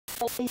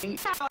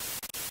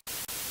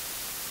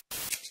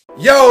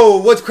Yo,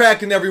 what's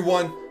cracking,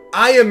 everyone?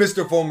 I am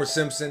Mr. Former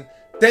Simpson.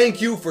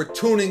 Thank you for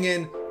tuning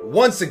in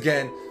once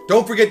again.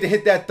 Don't forget to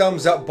hit that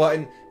thumbs up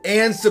button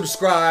and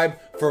subscribe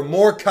for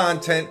more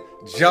content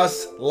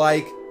just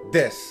like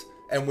this.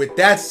 And with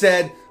that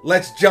said,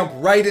 let's jump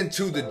right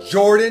into the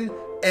Jordan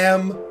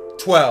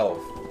M12.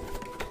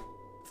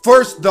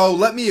 First though,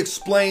 let me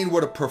explain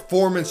what a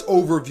performance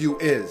overview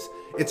is.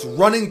 It's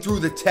running through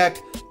the tech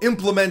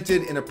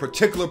implemented in a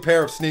particular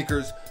pair of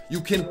sneakers.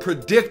 You can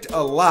predict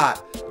a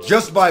lot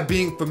just by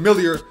being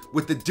familiar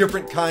with the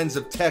different kinds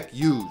of tech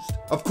used.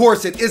 Of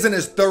course, it isn't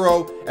as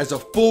thorough as a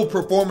full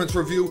performance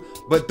review,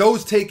 but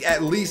those take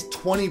at least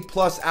 20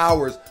 plus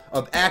hours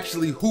of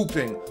actually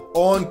hooping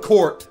on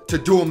court to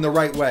do them the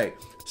right way.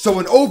 So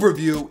an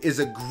overview is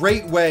a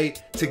great way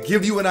to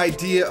give you an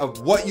idea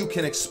of what you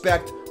can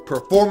expect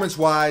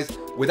performance-wise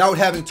without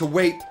having to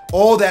wait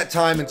all that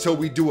time until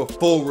we do a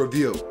full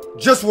review.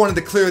 Just wanted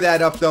to clear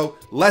that up though.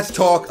 Let's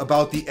talk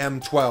about the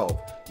M12.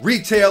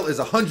 Retail is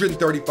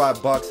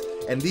 135 bucks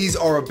and these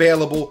are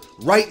available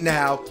right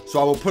now,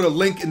 so I will put a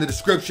link in the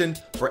description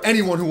for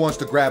anyone who wants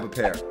to grab a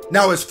pair.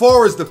 Now, as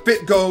far as the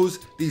fit goes,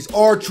 these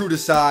are true to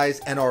size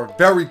and are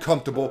very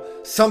comfortable.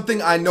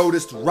 Something I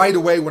noticed right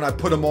away when I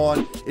put them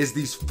on is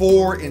these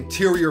 4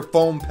 interior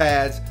foam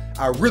pads.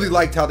 I really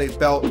liked how they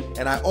felt,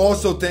 and I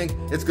also think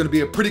it's going to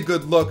be a pretty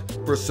good look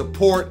for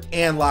support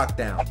and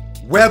lockdown.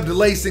 Webbed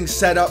lacing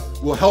setup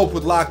will help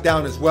with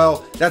lockdown as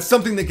well. That's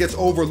something that gets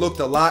overlooked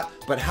a lot,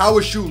 but how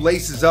a shoe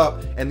laces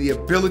up and the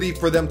ability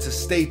for them to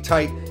stay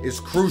tight is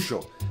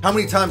crucial. How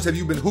many times have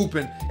you been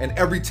hooping and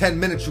every 10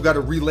 minutes you got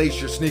to relace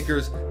your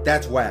sneakers?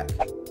 That's whack.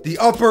 The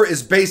upper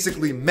is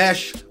basically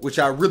mesh, which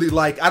I really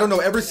like. I don't know,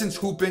 ever since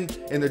hooping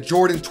in the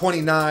Jordan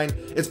 29,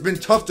 it's been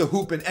tough to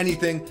hoop in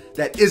anything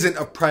that isn't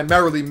a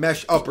primarily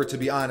mesh upper, to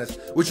be honest,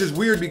 which is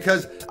weird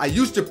because I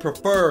used to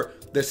prefer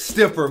the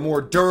stiffer,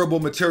 more durable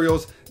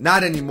materials.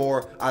 Not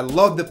anymore. I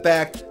love the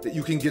fact that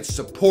you can get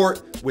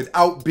support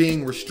without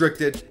being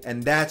restricted,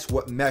 and that's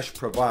what mesh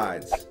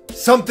provides.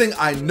 Something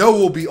I know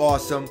will be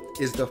awesome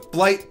is the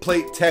flight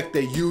plate tech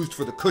they used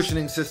for the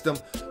cushioning system.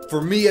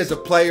 For me as a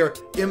player,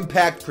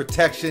 impact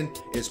protection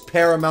is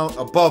paramount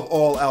above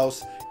all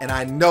else, and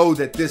I know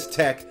that this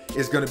tech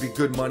is going to be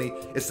good money.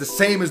 It's the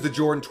same as the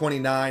Jordan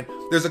 29.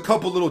 There's a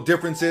couple little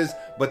differences,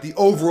 but the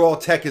overall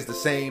tech is the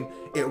same.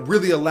 It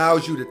really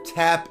allows you to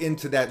tap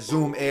into that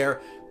zoom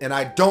air, and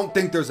I don't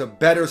think there's a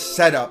better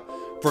setup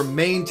for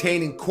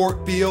maintaining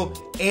court feel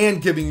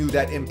and giving you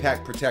that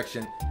impact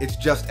protection. It's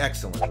just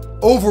excellent.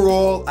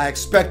 Overall, I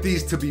expect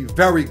these to be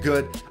very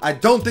good. I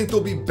don't think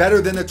they'll be better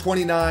than the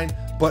 29,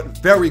 but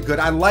very good.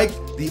 I like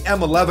the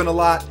M11 a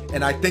lot,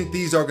 and I think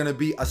these are gonna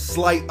be a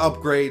slight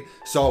upgrade,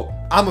 so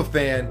I'm a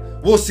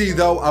fan. We'll see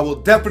though. I will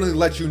definitely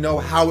let you know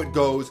how it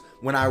goes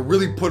when I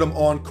really put them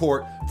on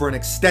court for an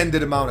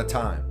extended amount of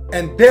time.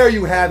 And there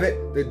you have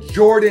it, the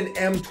Jordan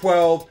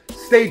M12.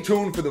 Stay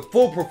tuned for the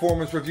full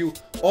performance review.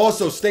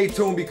 Also, stay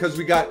tuned because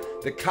we got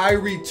the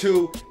Kyrie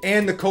 2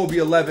 and the Kobe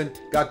 11.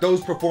 Got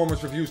those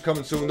performance reviews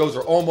coming soon. Those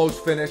are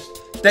almost finished.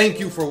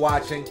 Thank you for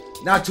watching.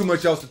 Not too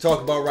much else to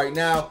talk about right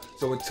now.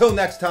 So until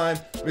next time,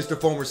 Mr.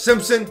 Former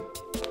Simpson,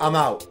 I'm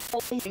out.